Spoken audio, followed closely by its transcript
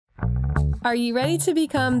Are you ready to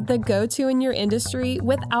become the go-to in your industry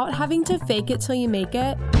without having to fake it till you make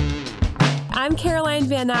it? I'm Caroline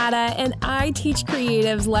Van Natta, and I teach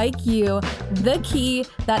creatives like you the key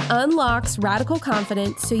that unlocks radical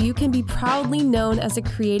confidence so you can be proudly known as a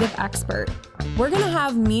creative expert. We're going to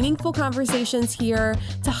have meaningful conversations here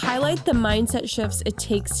to highlight the mindset shifts it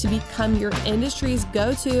takes to become your industry's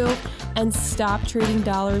go-to and stop trading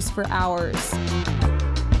dollars for hours.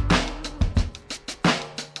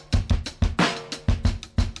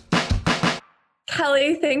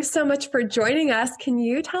 Kelly, thanks so much for joining us. Can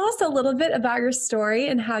you tell us a little bit about your story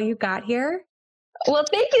and how you got here? Well,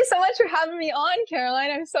 thank you so much for having me on,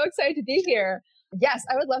 Caroline. I'm so excited to be here. Yes,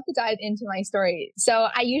 I would love to dive into my story. So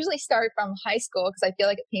I usually start from high school because I feel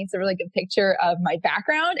like it paints a really good picture of my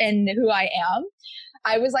background and who I am.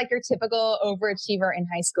 I was like your typical overachiever in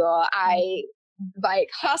high school. I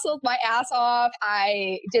hustled my ass off.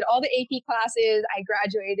 I did all the AP classes. I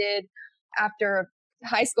graduated after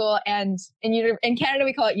high school, and in Canada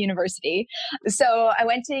we call it university. So I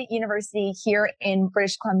went to university here in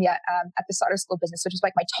British Columbia at the Sauder School of Business, which is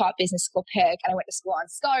like my top business school pick. And I went to school on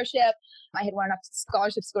scholarship. I had won enough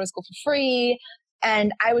scholarships to go to school for free.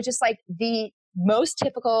 And I was just like the most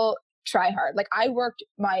typical try hard. Like I worked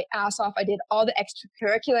my ass off. I did all the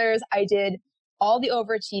extracurriculars. I did all the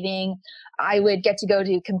overachieving. I would get to go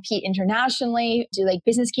to compete internationally, do like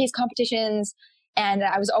business case competitions. And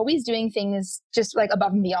I was always doing things just like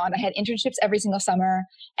above and beyond. I had internships every single summer.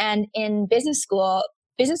 And in business school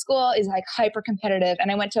is like hyper competitive.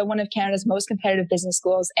 And I went to one of Canada's most competitive business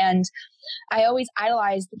schools. And I always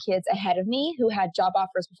idolized the kids ahead of me who had job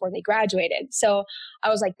offers before they graduated. So I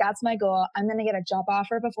was like, that's my goal. I'm going to get a job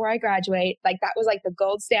offer before I graduate. Like that was like the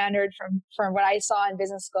gold standard from what I saw in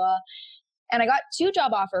business school. And I got 2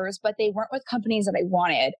 job offers, but they weren't with companies that I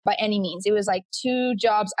wanted by any means. It was like 2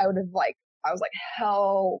 jobs I was like,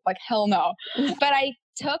 hell no. But I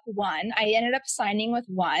took one. I ended up signing with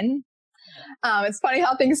one. It's funny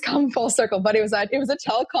how things come full circle, but it was a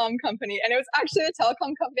telecom company. And it was actually a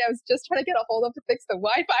telecom company I was just trying to get a hold of to fix the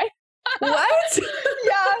Wi-Fi. What?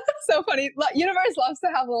 Yeah, so funny. Universe loves to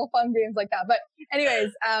have little fun games like that. But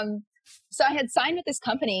anyways, so I had signed with this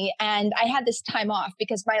company and I had this time off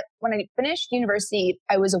because when I finished university,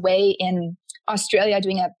 I was away in Australia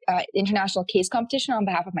doing a international case competition on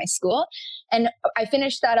behalf of my school. And I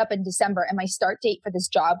finished that up in December, and my start date for this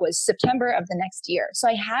job was September of the next year. So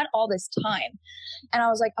I had all this time and I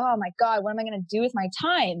was like, oh my God, what am I going to do with my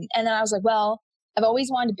time? And then I was like, well, I've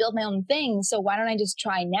always wanted to build my own thing. So why don't I just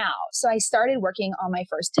try now? So I started working on my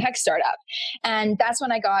first tech startup. And that's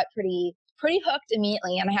when I got pretty hooked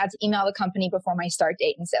immediately. And I had to email the company before my start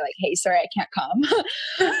date and say like, hey, sorry, I can't come.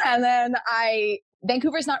 And then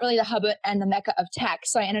Vancouver's not really the hub and the mecca of tech.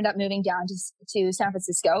 So I ended up moving down to San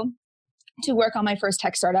Francisco to work on my first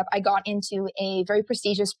tech startup. I got into a very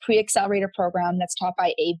prestigious pre-accelerator program that's taught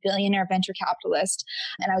by a billionaire venture capitalist.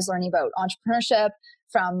 And I was learning about entrepreneurship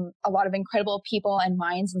from a lot of incredible people and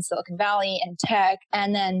minds in Silicon Valley and tech.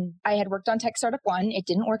 And then I had worked on Tech Startup 1. It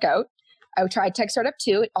didn't work out. I tried Tech Startup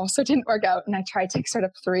 2. It also didn't work out. And I tried Tech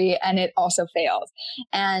Startup 3 and it also failed.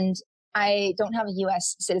 And I don't have a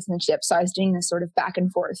US citizenship. So I was doing this sort of back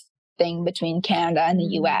and forth thing between Canada and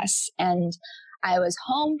the US. And I was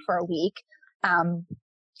home for a week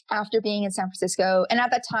after being in San Francisco. And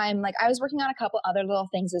at that time, like I was working on a couple other little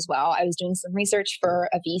things as well. I was doing some research for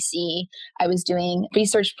a VC. I was doing a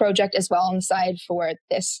research project as well on the side for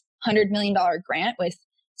this $100 million grant with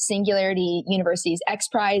Singularity University's X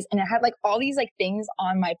Prize. And I had like all these like things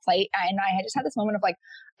on my plate. And I had just had this moment of like,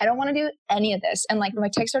 I don't want to do any of this. And like my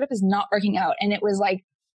tech startup is not working out. And it was like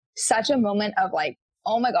such a moment of like,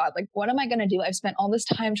 oh my God, like what am I going to do? I've spent all this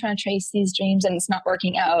time trying to chase these dreams and it's not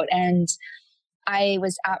working out. And I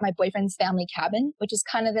was at my boyfriend's family cabin, which is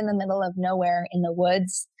kind of in the middle of nowhere in the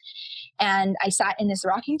woods. And I sat in this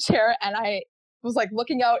rocking chair and I was like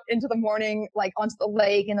looking out into the morning, like onto the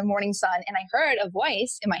lake in the morning sun. And I heard a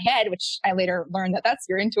voice in my head, which I later learned that that's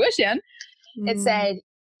your intuition. It said,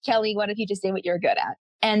 Kelly, what if you just did what you're good at?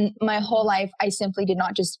 And my whole life, I simply did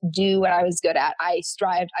not just do what I was good at. I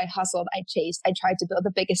strived, I hustled, I chased, I tried to build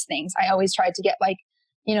the biggest things. I always tried to get like,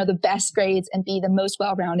 the best grades and be the most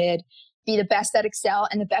well-rounded, be the best at Excel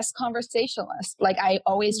and the best conversationalist. Like I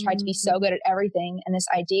always tried to be so good at everything. And this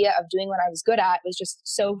idea of doing what I was good at was just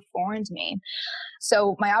so foreign to me.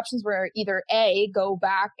 So my options were either A, go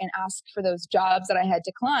back and ask for those jobs that I had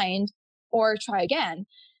declined, or try again.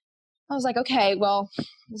 I was like, okay, well,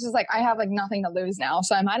 this is like, I have like nothing to lose now.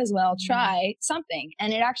 So I might as well try something.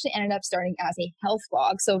 And it actually ended up starting as a health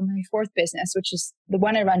blog. So my 4th business, which is the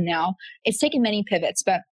one I run now, it's taken many pivots,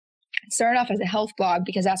 but It started off as a health blog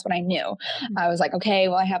because that's what I knew. I was like, okay,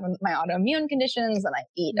 well, I have my autoimmune conditions and I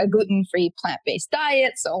eat a gluten-free plant-based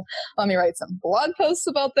diet. So let me write some blog posts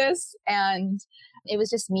about this. And it was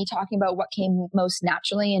just me talking about what came most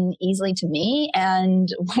naturally and easily to me. And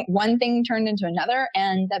one thing turned into another,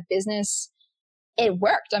 and that business, it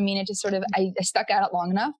worked. I mean, it just sort of, I stuck at it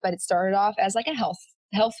long enough, but it started off as like a health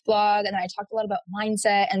blog. And I talked a lot about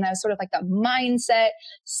mindset, and I was sort of like the mindset,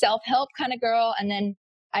 self-help kind of girl. And then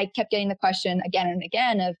I kept getting the question again and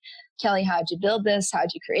again of, Kelly, how'd you build this? How'd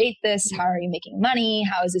you create this? How are you making money?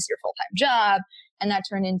 How is this your full-time job? And that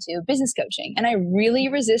turned into business coaching. And I really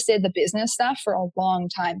resisted the business stuff for a long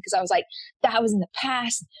time because I was like, that was in the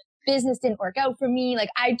past. Business didn't work out for me. Like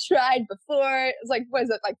I tried before. It was like,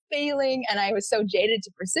 was it like failing? And I was so jaded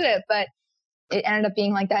to pursue it, but it ended up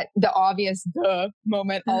being like that, the obvious duh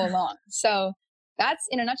moment all along. So that's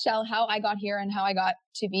in a nutshell how I got here and how I got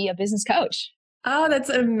to be a business coach. Oh, that's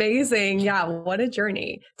amazing. Yeah. What a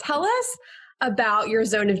journey. Tell us about your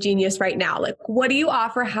zone of genius right now. Like, what do you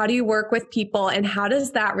offer? How do you work with people? And how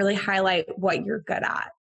does that really highlight what you're good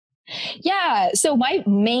at? Yeah. So my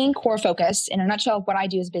main core focus, in a nutshell, what I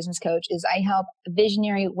do as a business coach is I help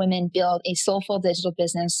visionary women build a soulful digital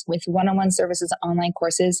business with one-on-one services, online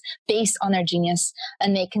courses based on their genius,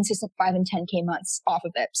 and make consistent 5 and 10K months off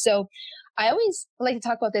of it. So I always like to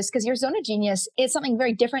talk about this because your zone of genius is something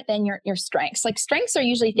very different than your strengths. Like strengths are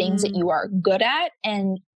usually things that you are good at,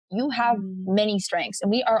 and you have many strengths,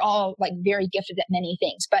 and we are all like very gifted at many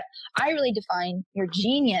things. But I really define your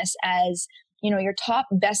genius as, your top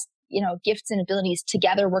best, gifts and abilities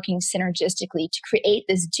together working synergistically to create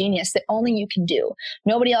this genius that only you can do.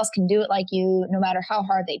 Nobody else can do it like you, no matter how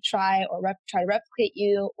hard they try or try to replicate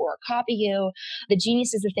you or copy you. The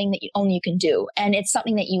genius is the thing that only you can do. And it's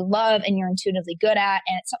something that you love and you're intuitively good at.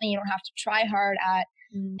 And it's something you don't have to try hard at.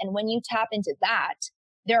 And when you tap into that,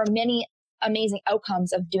 there are many amazing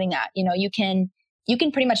outcomes of doing that. You can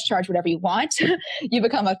pretty much charge whatever you want. You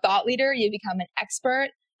become a thought leader. You become an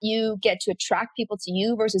expert. You get to attract people to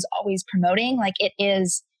you versus always promoting. Like it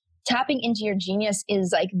is tapping into your genius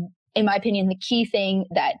is like, in my opinion, the key thing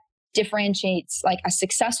that differentiates like a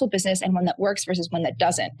successful business and one that works versus one that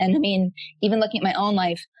doesn't. And I mean, even looking at my own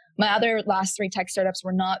life, my other last 3 tech startups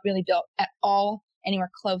were not really built at all anywhere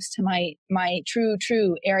close to my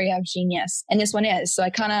true area of genius. And this one is. So I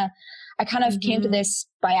kind of came to this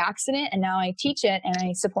by accident, and now I teach it and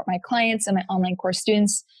I support my clients and my online course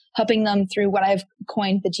students, helping them through what I've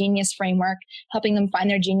coined the genius framework, helping them find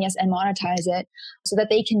their genius and monetize it so that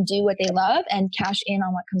they can do what they love and cash in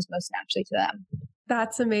on what comes most naturally to them.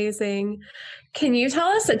 That's amazing. Can you tell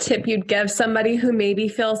us a tip you'd give somebody who maybe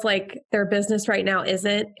feels like their business right now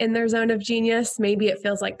isn't in their zone of genius? Maybe it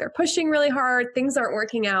feels like they're pushing really hard. Things aren't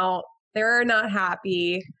working out. They're not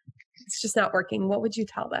happy. It's just not working. What would you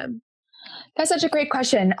tell them? That's such a great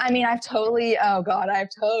question. I mean, I've totally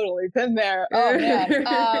been there. Oh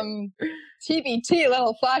man. TBT,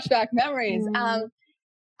 little flashback memories.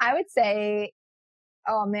 I would say,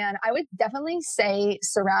 I would definitely say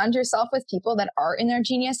surround yourself with people that are in their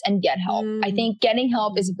genius and get help. I think getting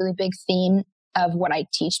help is a really big theme of what I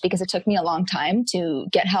teach because it took me a long time to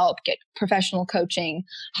get help, get professional coaching,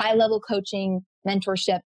 high level coaching,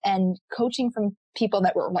 mentorship, and coaching from people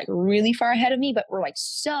that were like really far ahead of me, but were like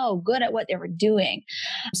so good at what they were doing.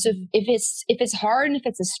 So if it's hard and if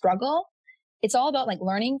it's a struggle, it's all about like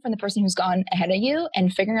learning from the person who's gone ahead of you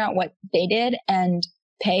and figuring out what they did and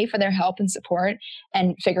pay for their help and support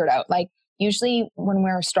and figure it out. Like usually when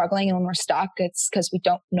we're struggling and when we're stuck, it's because we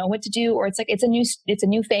don't know what to do, or it's like it's a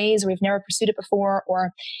new phase, or we've never pursued it before,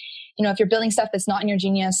 or if you're building stuff that's not in your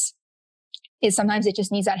genius, is sometimes it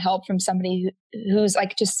just needs that help from somebody who's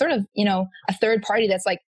like just sort of, a third party that's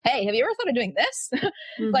like, hey, have you ever thought of doing this?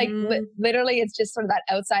 Like literally it's just sort of that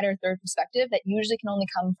outsider third perspective that usually can only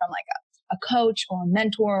come from like a coach or a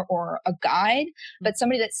mentor or a guide, but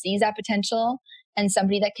somebody that sees that potential and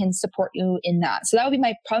somebody that can support you in that. So that would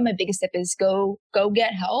be probably my biggest tip is go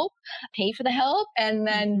get help, pay for the help. And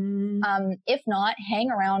then if not,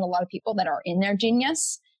 hang around a lot of people that are in their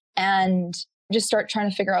genius and just start trying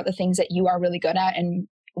to figure out the things that you are really good at and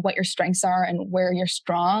what your strengths are and where you're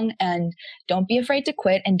strong. And don't be afraid to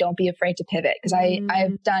quit and don't be afraid to pivot. Because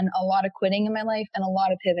I've done a lot of quitting in my life and a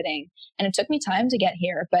lot of pivoting. And it took me time to get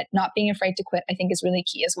here, but not being afraid to quit, I think is really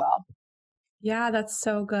key as well. Yeah, that's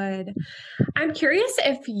so good. I'm curious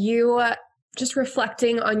if you, just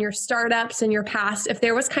reflecting on your startups and your past, if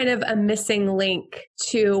there was kind of a missing link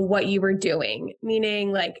to what you were doing,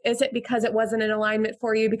 meaning like, is it because it wasn't in alignment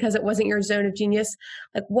for you, because it wasn't your zone of genius?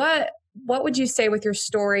 Like what would you say with your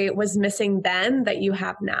story was missing then that you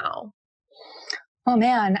have now? Oh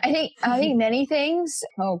man, I think many things.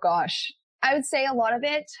 Oh gosh. I would say a lot of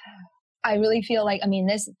it. I really feel like, I mean,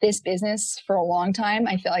 this business for a long time,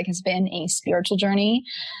 I feel like has been a spiritual journey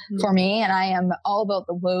for me. And I am all about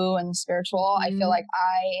the woo and the spiritual. I feel like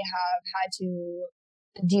I have had to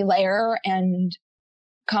delayer and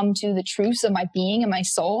come to the truths of my being and my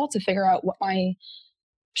soul to figure out what my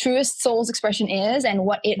truest soul's expression is and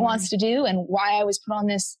what it wants to do and why I was put on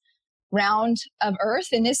this round of earth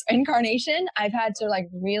in this incarnation. I've had to like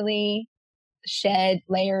really shed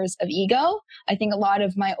layers of ego. I think a lot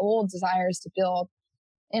of my old desires to build,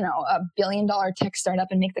 you know, $1 billion tech startup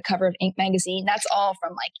and make the cover of Inc. magazine, that's all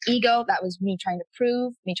from like ego. That was me trying to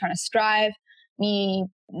prove, me trying to strive, me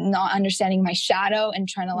not understanding my shadow and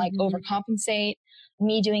trying to like overcompensate,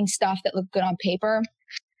 me doing stuff that looked good on paper.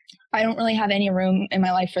 I don't really have any room in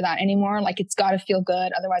my life for that anymore. Like it's got to feel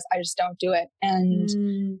good. Otherwise I just don't do it.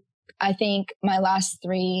 And I think my last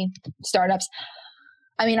 3 startups,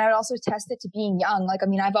 I mean, I would also test it to being young. Like, I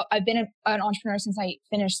mean, I've been an entrepreneur since I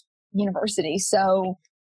finished university. So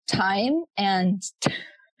time and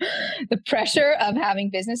the pressure of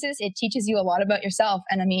having businesses, it teaches you a lot about yourself.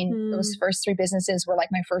 And I mean, those first 3 businesses were like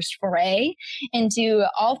my first foray into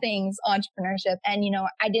all things entrepreneurship. And, you know,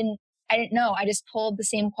 I didn't know. I just pulled the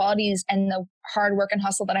same qualities and the hard work and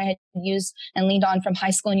hustle that I had used and leaned on from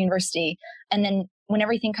high school and university. And then when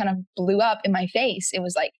everything kind of blew up in my face, it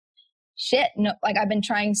was like, shit, no, like I've been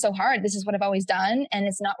trying so hard. This is what I've always done and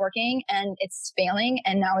it's not working and it's failing.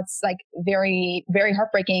 And now it's like very, very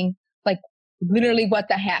heartbreaking. Like literally what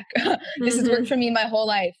the heck? This has worked for me my whole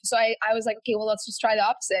life. So I was like, okay, well, let's just try the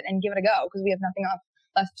opposite and give it a go because we have nothing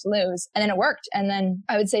left to lose. And then it worked. And then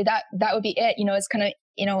I would say that would be it. You know, it's kind of,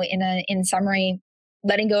 you know, in summary,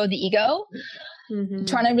 letting go of the ego,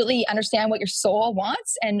 trying to really understand what your soul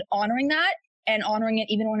wants and honoring that and honoring it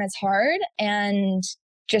even when it's hard. And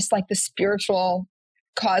just like the spiritual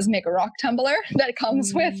cosmic rock tumbler that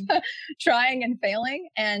comes with trying and failing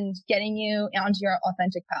and getting you onto your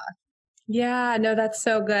authentic path. Yeah, no, that's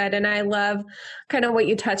so good. And I love kind of what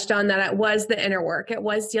you touched on, that it was the inner work. It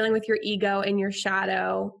was dealing with your ego and your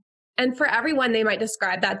shadow. And for everyone, they might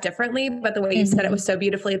describe that differently, but the way you said it was so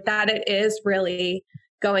beautifully, that it is really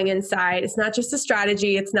going inside. It's not just a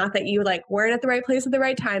strategy. It's not that you like weren't at the right place at the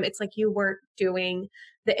right time. It's like you weren't doing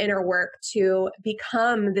the inner work to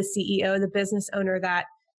become the CEO, the business owner that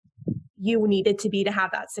you needed to be to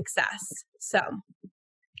have that success. So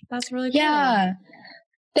that's really cool. Yeah.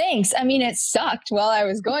 Thanks. I mean, it sucked while I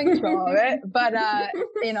was going through all of it, but,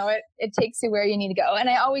 you know, it takes you where you need to go. And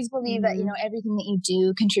I always believe that, you know, everything that you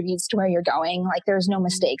do contributes to where you're going. Like there's no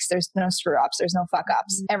mistakes, there's no screw ups, there's no fuck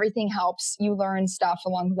ups. Everything helps. You learn stuff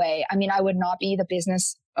along the way. I mean, I would not be the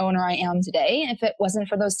business owner I am today if it wasn't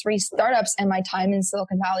for those 3 startups and my time in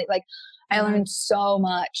Silicon Valley. Like I learned so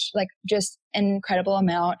much, like just an incredible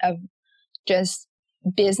amount of just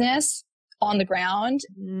business on the ground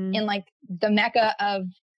in like the mecca of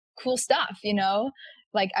cool stuff, you know,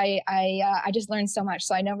 like I just learned so much.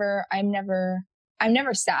 So I'm never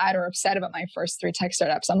sad or upset about my first 3 tech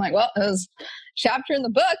startups. I'm like, well, it was a chapter in the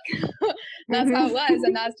book. That's how it was.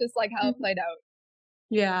 And that's just like how it played out.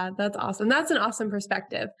 Yeah, that's awesome. That's an awesome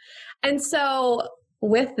perspective. And so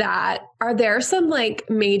with that, are there some like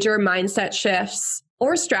major mindset shifts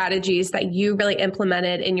or strategies that you really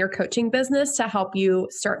implemented in your coaching business to help you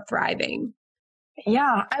start thriving?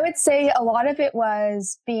 Yeah, I would say a lot of it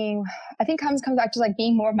was I think comes back to like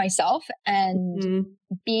being more of myself and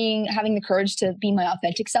having the courage to be my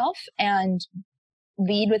authentic self and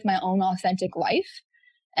lead with my own authentic life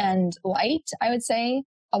and light. I would say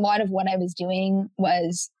a lot of what I was doing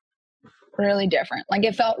was really different. Like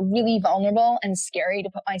it felt really vulnerable and scary to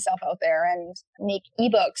put myself out there and make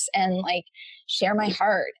ebooks and like share my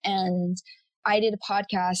heart. And I did a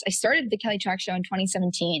podcast. I started the Kelly Trach Show in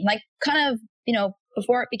 2017, like kind of, you know,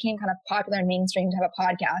 before it became kind of popular and mainstream to have a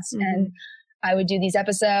podcast. And I would do these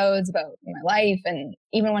episodes about my life. And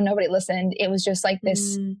even when nobody listened, it was just like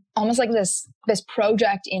this, almost like this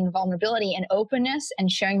project in vulnerability and openness and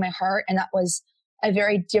sharing my heart. And that was a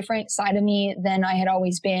very different side of me than I had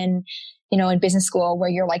always been, you know, in business school,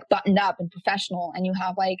 where you're like buttoned up and professional and you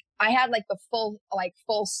have like, I had like the full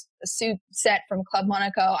suit set from Club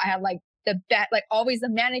Monaco. I had like like always the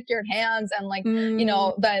manicured hands and like, you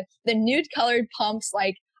know, the nude colored pumps.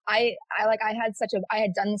 Like I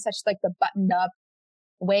had done such like the buttoned up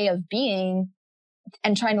way of being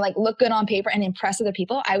and trying to like look good on paper and impress other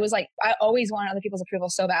people. I was like, I always wanted other people's approval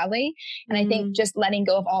so badly. And I think just letting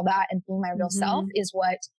go of all that and being my real self is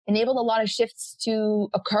what enabled a lot of shifts to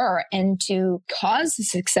occur and to cause the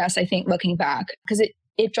success, I think, looking back. Because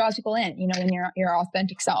it draws people in, when you're your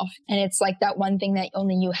authentic self. And it's like that one thing that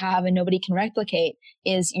only you have and nobody can replicate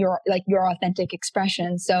is your authentic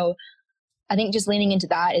expression. So I think just leaning into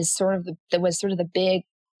that is was the big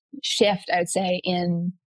shift, I would say,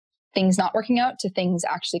 in things not working out to things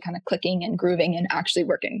actually kind of clicking and grooving and actually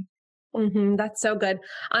working. Mm-hmm. That's so good.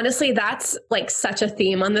 Honestly, that's like such a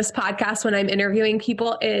theme on this podcast when I'm interviewing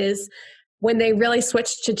people is when they really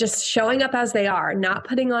switch to just showing up as they are, not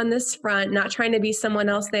putting on this front, not trying to be someone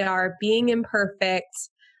else they are, being imperfect,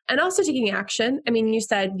 and also taking action. I mean, you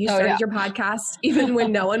said you started your podcast even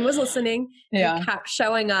when no one was listening. Yeah. You kept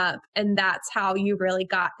showing up, and that's how you really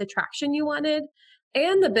got the traction you wanted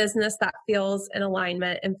and the business that feels in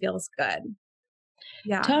alignment and feels good.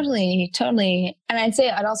 Yeah. Totally. And I'd say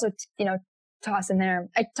I'd also, toss in there.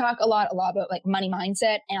 I talk a lot about like money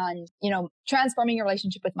mindset and, transforming your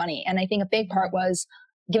relationship with money. And I think a big part was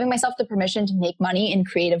giving myself the permission to make money in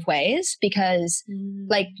creative ways, because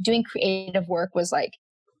like doing creative work was like,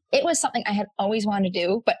 it was something I had always wanted to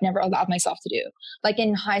do, but never allowed myself to do. Like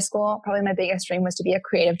in high school, probably my biggest dream was to be a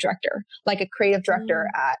creative director, like a creative director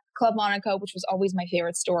at Club Monaco, which was always my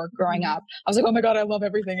favorite store growing up. I was like, oh my God, I love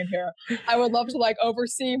everything in here. I would love to like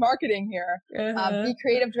oversee marketing here, be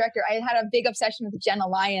creative director. I had a big obsession with Jenna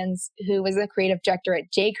Lyons, who was the creative director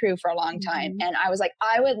at J. Crew for a long time. And I was like,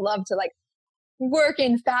 I would love to like work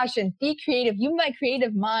in fashion, be creative, use my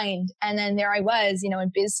creative mind. And then there I was,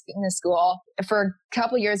 in business school for a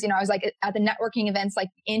couple of years, I was like at the networking events, like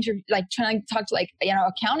trying to talk to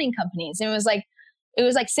accounting companies. And it was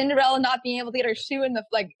like Cinderella not being able to get her shoe in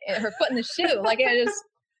her foot in the shoe. Like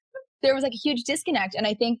there was like a huge disconnect. And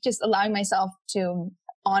I think just allowing myself to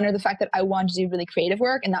honor the fact that I wanted to do really creative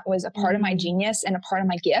work. And that was a part of my genius and a part of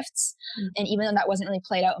my gifts. And even though that wasn't really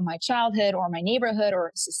played out in my childhood or my neighborhood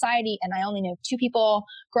or society, and I only knew 2 people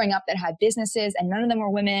growing up that had businesses, and none of them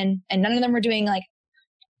were women, and none of them were doing like,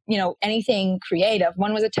 anything creative.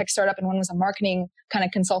 One was a tech startup and one was a marketing kind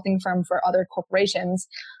of consulting firm for other corporations.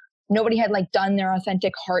 Nobody had like done their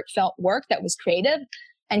authentic, heartfelt work that was creative,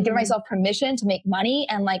 and give myself permission to make money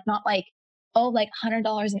and like, not like, oh, like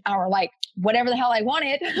 $100 an hour, like whatever the hell I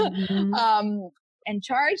wanted, and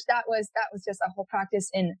charge. That was just a whole practice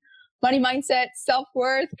in money mindset,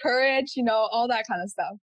 self-worth, courage, all that kind of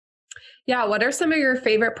stuff. Yeah. What are some of your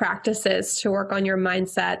favorite practices to work on your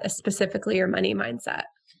mindset, specifically your money mindset?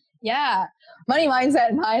 Yeah. Money mindset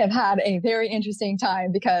and I have had a very interesting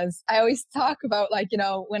time, because I always talk about like,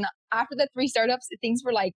 when after the 3 startups, things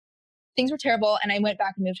were terrible. And I went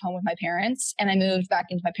back and moved home with my parents, and I moved back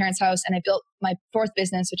into my parents' house, and I built my 4th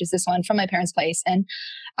business, which is this one, from my parents' place. And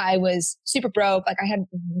I was super broke. Like I had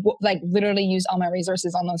literally used all my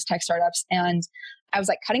resources on those tech startups. And I was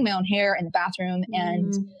like cutting my own hair in the bathroom.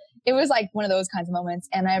 And it was like one of those kinds of moments.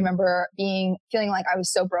 And I remember feeling like I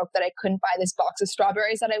was so broke that I couldn't buy this box of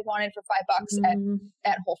strawberries that I wanted for $5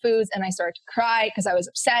 at Whole Foods. And I started to cry because I was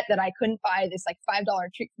upset that I couldn't buy this like $5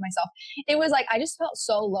 treat for myself. It was like, I just felt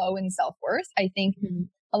so low in self-worth. I think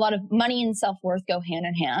a lot of money and self-worth go hand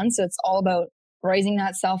in hand. So it's all about raising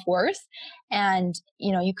that self-worth. And,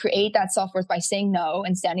 you create that self-worth by saying no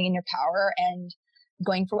and standing in your power and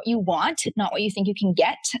going for what you want, not what you think you can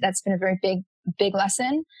get. That's been a very big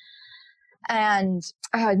lesson. And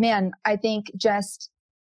I think just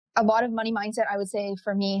a lot of money mindset, I would say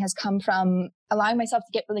for me, has come from allowing myself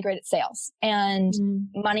to get really great at sales. And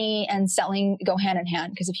money and selling go hand in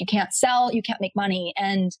hand, because if you can't sell, you can't make money.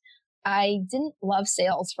 And I didn't love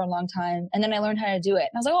sales for a long time. And then I learned how to do it.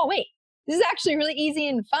 And I was like, oh, wait, this is actually really easy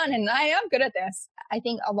and fun. And I am good at this. I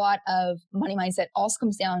think a lot of money mindset also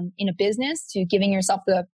comes down in a business to giving yourself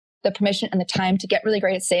the permission and the time to get really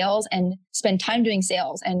great at sales and spend time doing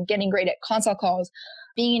sales and getting great at consult calls,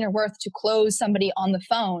 being in your worth to close somebody on the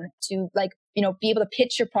phone, to be able to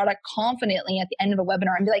pitch your product confidently at the end of a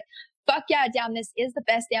webinar and be like, fuck yeah, damn, this is the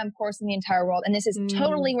best damn course in the entire world. And this is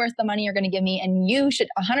totally worth the money you're going to give me. And you should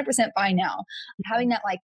 100% buy now. Having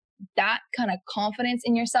that kind of confidence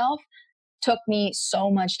in yourself took me so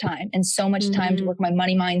much time to work my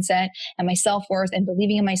money mindset and my self-worth and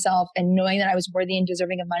believing in myself and knowing that I was worthy and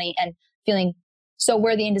deserving of money and feeling so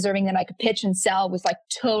worthy and deserving that I could pitch and sell with like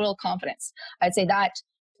total confidence. I'd say that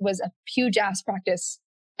was a huge ass practice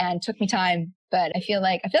and took me time, but I feel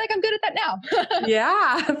like I'm good at that now.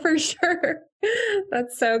 Yeah, for sure.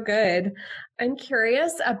 That's so good. I'm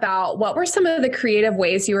curious about what were some of the creative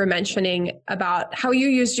ways you were mentioning about how you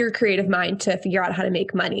used your creative mind to figure out how to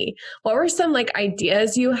make money. What were some like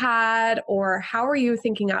ideas you had, or how are you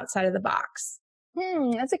thinking outside of the box?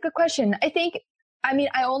 That's a good question. I think I mean,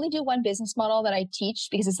 I only do one business model that I teach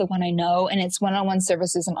because it's the one I know, and it's one-on-one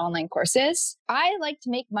services and online courses. I like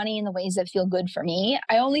to make money in the ways that feel good for me.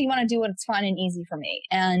 I only want to do what's fun and easy for me.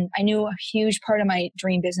 And I knew a huge part of my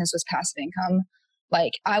dream business was passive income.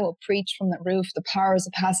 Like, I will preach from the roof the powers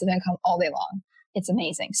of passive income all day long. It's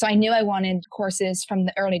amazing. So I knew I wanted courses from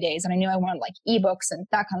the early days, and I knew I wanted like ebooks and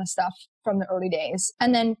that kind of stuff from the early days.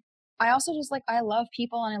 And then I also just I love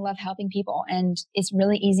people and I love helping people. And it's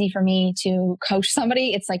really easy for me to coach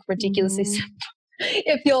somebody. It's like ridiculously simple.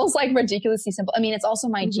 It feels like ridiculously simple. I mean, it's also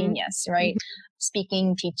my genius, right?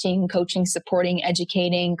 Speaking, teaching, coaching, supporting,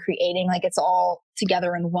 educating, creating, like it's all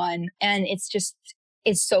together in one. And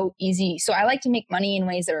it's so easy. So I like to make money in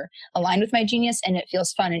ways that are aligned with my genius, and it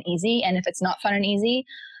feels fun and easy. And if it's not fun and easy,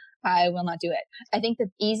 I will not do it. I think the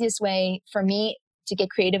easiest way for me to get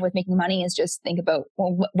creative with making money is just think about,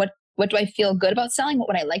 well, what do I feel good about selling? What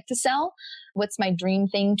would I like to sell? What's my dream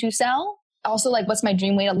thing to sell? Also, like, what's my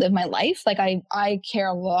dream way to live my life? Like, I care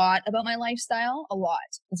a lot about my lifestyle, a lot.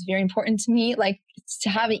 It's very important to me, like, to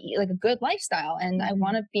have a good lifestyle. And I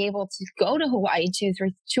want to be able to go to Hawaii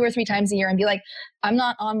two or three times a year and be like, I'm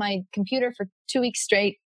not on my computer for 2 weeks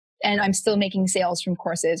straight and I'm still making sales from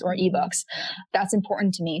courses or ebooks. That's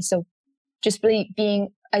important to me. So just really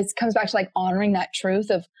it comes back to like honoring that truth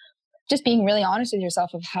of just being really honest with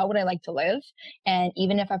yourself of how would I like to live? And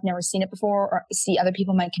even if I've never seen it before or see other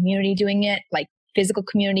people in my community doing it, like physical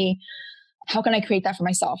community, how can I create that for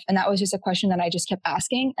myself? And that was just a question that I just kept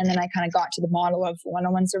asking. And then I kind of got to the model of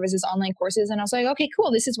one-on-one services, online courses. And I was like, okay,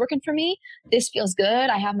 cool. This is working for me. This feels good.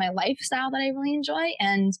 I have my lifestyle that I really enjoy.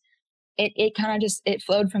 And it kind of just, it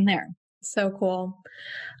flowed from there. So cool.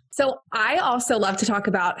 So I also love to talk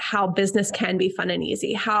about how business can be fun and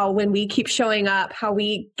easy, how when we keep showing up, how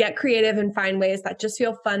we get creative and find ways that just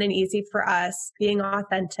feel fun and easy for us, being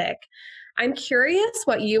authentic. I'm curious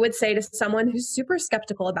what you would say to someone who's super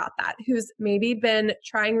skeptical about that, who's maybe been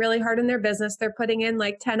trying really hard in their business. They're putting in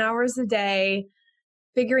like 10 hours a day,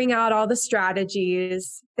 figuring out all the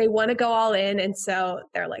strategies. They want to go all in. And so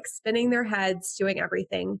they're like spinning their heads, doing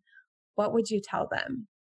everything. What would you tell them?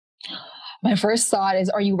 My first thought is,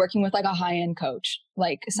 are you working with like a high-end coach,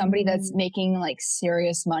 like somebody that's making like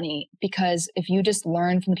serious money? Because if you just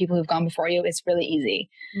learn from the people who've gone before you, it's really easy.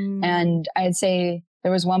 And I'd say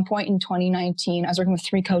there was one point in 2019, I was working with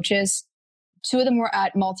 3 coaches. 2 of them were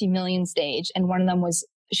at multi-million stage. And one of them was,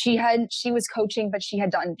 she was coaching, but she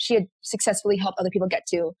had successfully helped other people get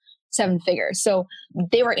to 7 figures. So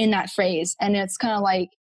they were in that phase. And it's kind of like,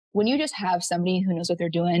 when you just have somebody who knows what they're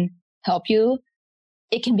doing help you,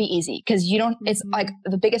 it can be easy because you don't, it's like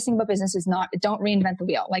the biggest thing about business is don't reinvent the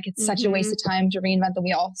wheel. Like it's such a waste of time to reinvent the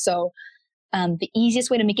wheel. So the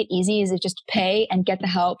easiest way to make it easy is just pay and get the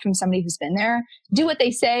help from somebody who's been there, do what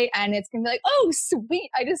they say. And it's going to be like, oh, sweet.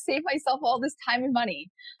 I just saved myself all this time and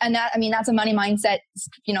money. And that's a money mindset,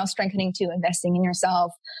 strengthening too, investing in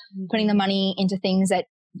yourself, putting the money into things that,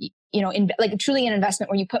 like truly an investment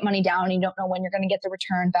where you put money down and you don't know when you're going to get the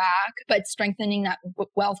return back, but strengthening that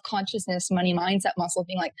wealth consciousness, money mindset muscle,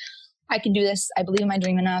 being like, I can do this. I believe in my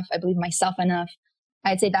dream enough. I believe in myself enough.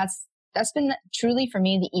 I'd say that's been truly for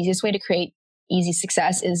me, the easiest way to create easy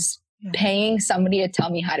success is paying somebody to tell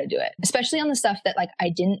me how to do it, especially on the stuff that like I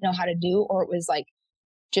didn't know how to do, or it was like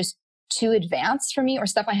just too advanced for me, or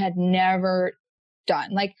stuff I had never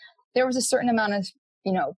done. Like there was a certain amount of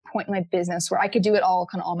point in my business where I could do it all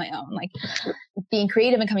kind of on my own, like being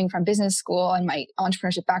creative and coming from business school and my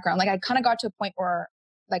entrepreneurship background. Like I kind of got to a point where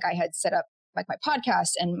like I had set up like my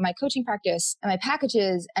podcast and my coaching practice and my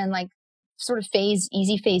packages, and like sort of phase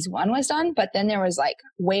 1 was done. But then there was like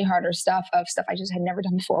way harder stuff I just had never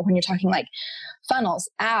done before. When you're talking like funnels,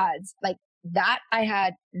 ads, like that I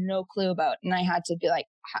had no clue about. And I had to be like,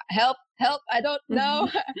 help, I don't know.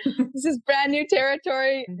 This is brand new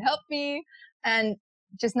territory. Help me. And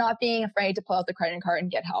just not being afraid to pull out the credit card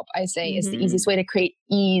and get help, I say is the easiest way to create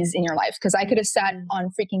ease in your life. Because I could have sat on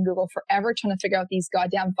freaking Google forever trying to figure out these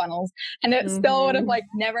goddamn funnels, and it still would have like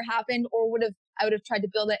never happened, or I would have tried to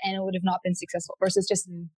build it and it would have not been successful, versus just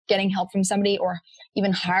getting help from somebody, or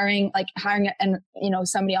even hiring and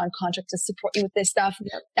somebody on contract to support you with this stuff.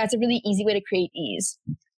 That's a really easy way to create ease.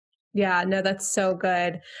 Yeah, no, that's so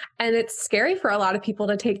good. And it's scary for a lot of people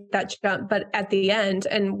to take that jump. But at the end,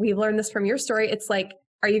 and we've learned this from your story, it's like,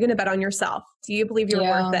 are you going to bet on yourself? Do you believe you're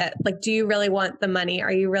worth it? Like, do you really want the money?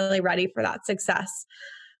 Are you really ready for that success?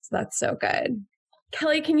 So that's so good.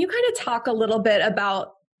 Kelly, can you kind of talk a little bit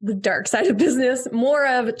about the dark side of business, more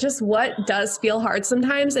of just what does feel hard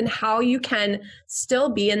sometimes and how you can still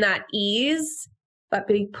be in that ease, but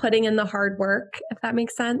be putting in the hard work, if that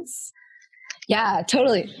makes sense? Yeah,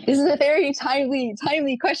 totally. This is a very timely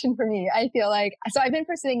question for me. I feel like, so I've been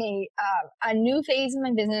pursuing a new phase in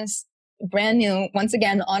my business, brand new, once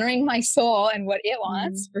again, honoring my soul and what it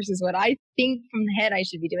wants versus what I think from the head I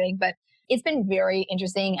should be doing. But it's been very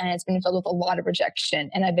interesting and it's been filled with a lot of rejection,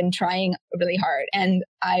 and I've been trying really hard. And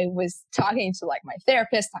I was talking to like my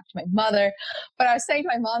therapist, talked to my mother, but I was saying to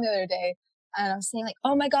my mom the other day, and I was saying like,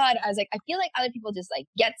 oh my God, I was like, I feel like other people just like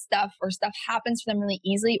get stuff, or stuff happens for them really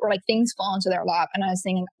easily, or like things fall into their lap. And I was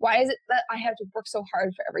saying, why is it that I have to work so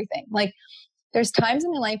hard for everything? Like there's times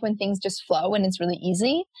in my life when things just flow and it's really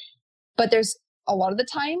easy, but there's a lot of the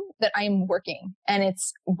time that I'm working and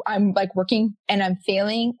I'm like working and I'm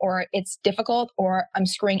failing, or it's difficult, or I'm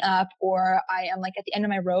screwing up, or I am like at the end of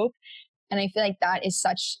my rope. And I feel like that is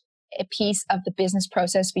such a piece of the business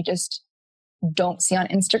process we just don't see on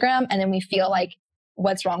Instagram. And then we feel like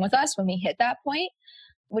what's wrong with us when we hit that point,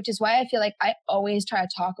 which is why I feel like I always try to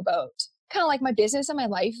talk about kind of like my business and my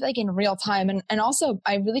life, like in real time. And also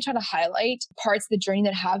I really try to highlight parts of the journey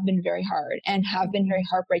that have been very hard and have been very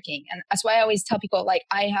heartbreaking. And that's why I always tell people, like,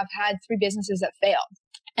 I have had 3 businesses that failed,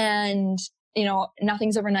 and you know,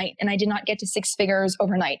 nothing's overnight. And I did not get to 6 figures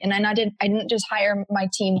overnight. And I didn't just hire my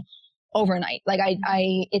team overnight. Like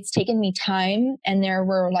it's taken me time, and there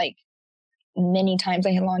were like many times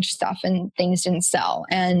I had launched stuff and things didn't sell,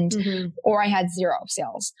 and or I had 0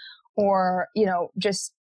 sales, or you know,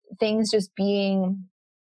 just things just being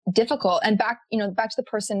difficult. And back to the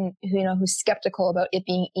person who, you know, who's skeptical about it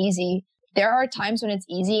being easy. There are times when it's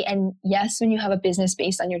easy, and yes, when you have a business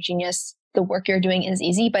based on your genius, the work you're doing is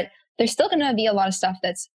easy, but there's still going to be a lot of stuff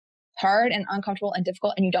that's hard and uncomfortable and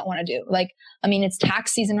difficult and you don't want to do. Like, I mean, it's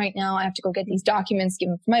tax season right now. I have to go get these documents, give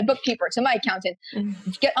them to my bookkeeper, to my accountant,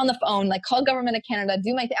 get on the phone, like call Government of Canada,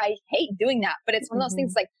 do my thing. I hate doing that, but it's one of those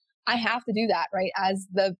things like I have to do that, right? As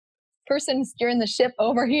the person steering the ship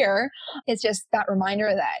over here, it's just that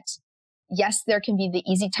reminder that yes, there can be the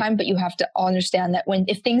easy time, but you have to understand that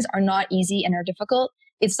if things are not easy and are difficult,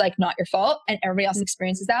 it's like not your fault, and everybody else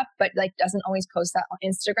experiences that, but like doesn't always post that on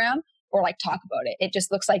Instagram or like talk about it. It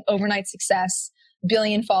just looks like overnight success,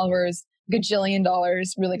 billion followers, gajillion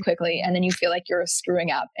dollars really quickly. And then you feel like you're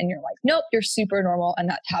screwing up and you're like, nope, you're super normal. And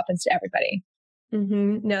that happens to everybody.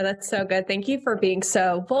 No, that's so good. Thank you for being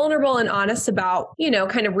so vulnerable and honest about, you know,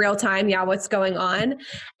 kind of real time. Yeah. What's going on.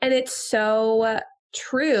 And it's so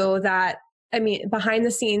true that, I mean, behind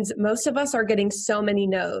the scenes, most of us are getting so many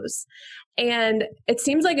no's. And it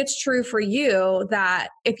seems like it's true for you that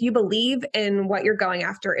if you believe in what you're going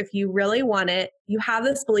after, if you really want it, you have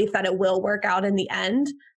this belief that it will work out in the end.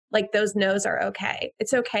 Like those no's are okay.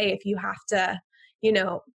 It's okay if you have to, you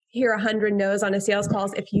know, hear 100 no's on a sales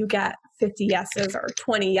calls. If you get 50 yeses or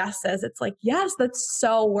 20 yeses, it's like, yes, that's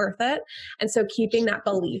so worth it. And so keeping that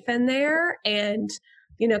belief in there, and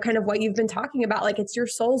you know, kind of what you've been talking about, like it's your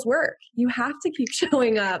soul's work. You have to keep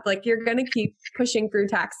showing up. Like you're going to keep pushing through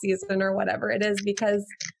tax season or whatever it is, because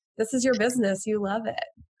this is your business. You love it.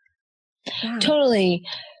 Yeah. Totally.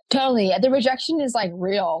 The rejection is like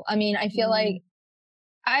real. I mean, I feel like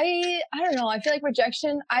I don't know. I feel like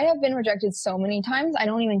rejection, I have been rejected so many times. I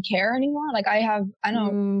don't even care anymore. Like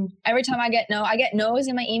every time I get no's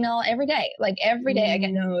in my email every day. Like every day I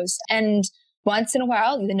get no's. And once in a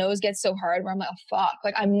while, the no's get so hard where I'm like, oh, fuck,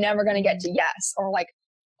 like I'm never going to get to yes. Or like,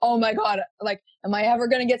 oh my God, like, am I ever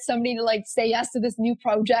going to get somebody to like say yes to this new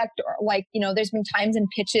project? Or like, you know, there's been times in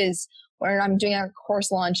pitches where I'm doing a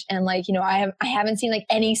course launch and like, you know, I haven't seen like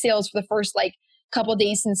any sales for the first like couple of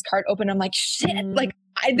days since cart open. I'm like, shit, like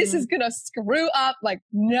this is going to screw up. Like,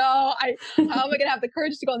 no, how am I going to have the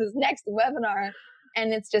courage to go on this next webinar?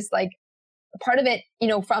 And it's just like, part of it, you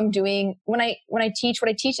know, from doing what I teach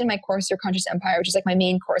in my course, Your Conscious Empire, which is like my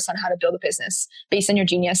main course on how to build a business based on your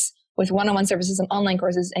genius with one-on-one services and online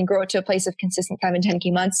courses and grow it to a place of consistent 5 and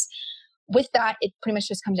 10K months. With that, it pretty much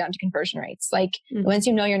just comes down to conversion rates. Like once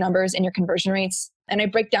you know your numbers and your conversion rates, and I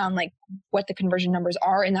break down like what the conversion numbers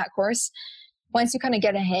are in that course. Once you kind of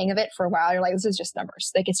get a hang of it for a while, you're like, this is just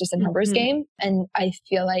numbers. Like it's just a numbers game. And I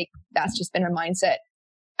feel like that's just been a mindset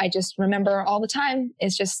I just remember all the time.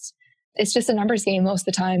 It's just a numbers game most of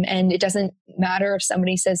the time. And it doesn't matter if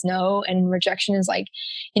somebody says no, and rejection is like,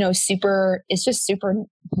 you know, it's just super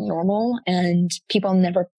normal. And people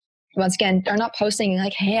never, once again, they're not posting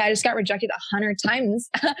like, hey, I just got rejected 100 times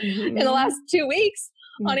in the last 2 weeks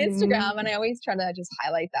on Instagram. And I always try to just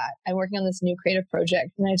highlight that. I'm working on this new creative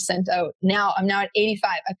project and I've sent out I'm now at 85.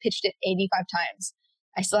 I pitched it 85 times.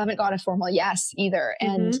 I still haven't got a formal yes either.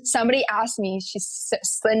 And somebody asked me, she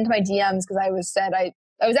slid into my DMs because I was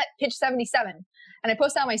at pitch 77 and I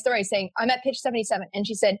posted on my story saying, I'm at pitch 77. And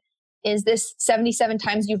she said, is this 77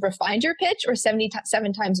 times you've refined your pitch or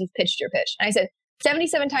 77 times you've pitched your pitch? And I said,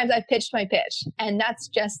 77 times I've pitched my pitch. And that's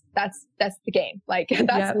the game. Like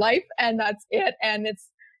that's life and that's it. And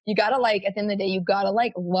you gotta like, at the end of the day, you gotta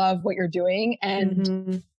like love what you're doing.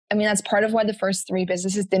 And I mean, that's part of why the first 3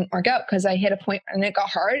 businesses didn't work out, because I hit a point and it got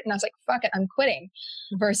hard and I was like, fuck it, I'm quitting.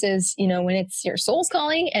 Versus, when it's your soul's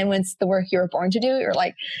calling and when it's the work you were born to do, you're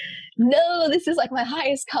like, no, this is like my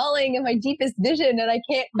highest calling and my deepest vision and I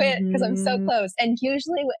can't quit because I'm so close. And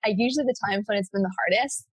usually the times when it's been the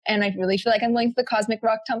hardest and I really feel like I'm going to the cosmic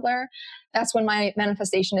rock tumbler, that's when my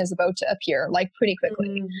manifestation is about to appear like pretty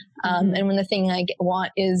quickly. And when the thing I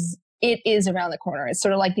want it is around the corner. It's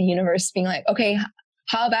sort of like the universe being like, okay,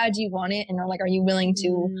 how bad do you want it? And like, are you willing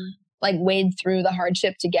to like wade through the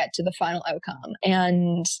hardship to get to the final outcome?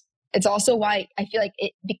 And it's also why I feel like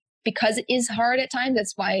because it is hard at times,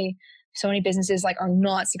 that's why so many businesses like are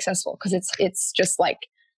not successful. Cause it's just like,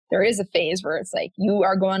 there is a phase where it's like, you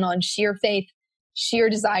are going on sheer faith, sheer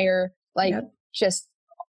desire, like just,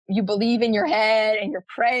 you believe in your head and you're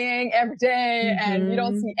praying every day and you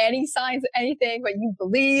don't see any signs of anything, but you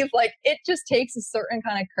believe. Like it just takes a certain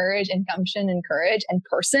kind of courage and gumption and courage and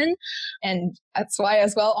person. And that's why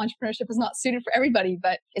as well, entrepreneurship is not suited for everybody,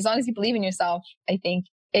 but as long as you believe in yourself, I think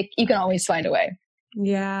you can always find a way.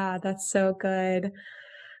 Yeah, that's so good.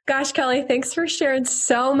 Gosh, Kelly, thanks for sharing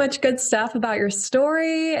so much good stuff about your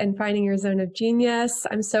story and finding your zone of genius.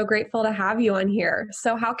 I'm so grateful to have you on here.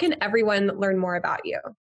 So how can everyone learn more about you?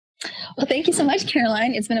 Well, thank you so much,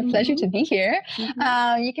 Caroline. It's been a pleasure to be here.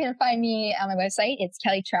 You can find me on my website. It's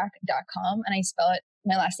kellytrach.com, and I spell it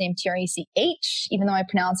my last name TRACH, even though I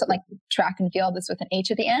pronounce it like track and field. It's with an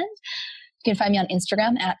H at the end. You can find me on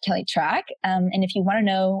Instagram at kellytrach. And if you want to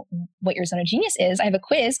know what your zone of genius is, I have a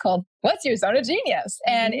quiz called What's Your Zone of Genius?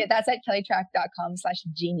 And that's at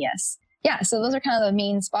kellytrach.com/genius. Yeah, so those are kind of the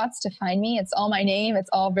main spots to find me. It's all my name.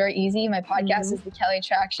 It's all very easy. My podcast is The Kelly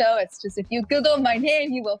Trach Show. It's just, if you Google my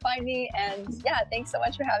name, you will find me. And yeah, thanks so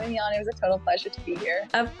much for having me on. It was a total pleasure to be here.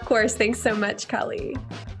 Of course. Thanks so much, Kelly.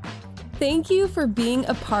 Thank you for being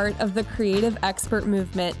a part of the Creative Expert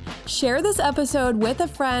Movement. Share this episode with a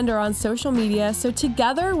friend or on social media so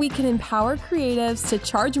together we can empower creatives to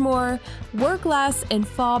charge more, work less, and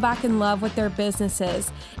fall back in love with their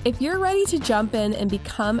businesses. If you're ready to jump in and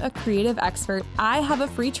become a creative expert, I have a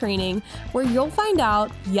free training where you'll find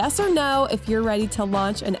out yes or no if you're ready to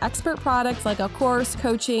launch an expert product like a course,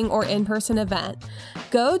 coaching, or in-person event.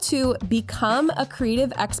 Go to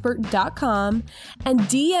becomeacreativeexpert.com and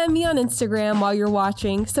DM me on Instagram while you're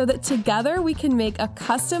watching so that together we can make a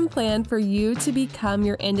custom plan for you to become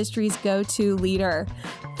your industry's go-to leader.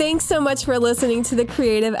 Thanks so much for listening to the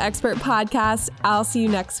Creative Expert Podcast. I'll see you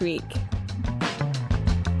next week.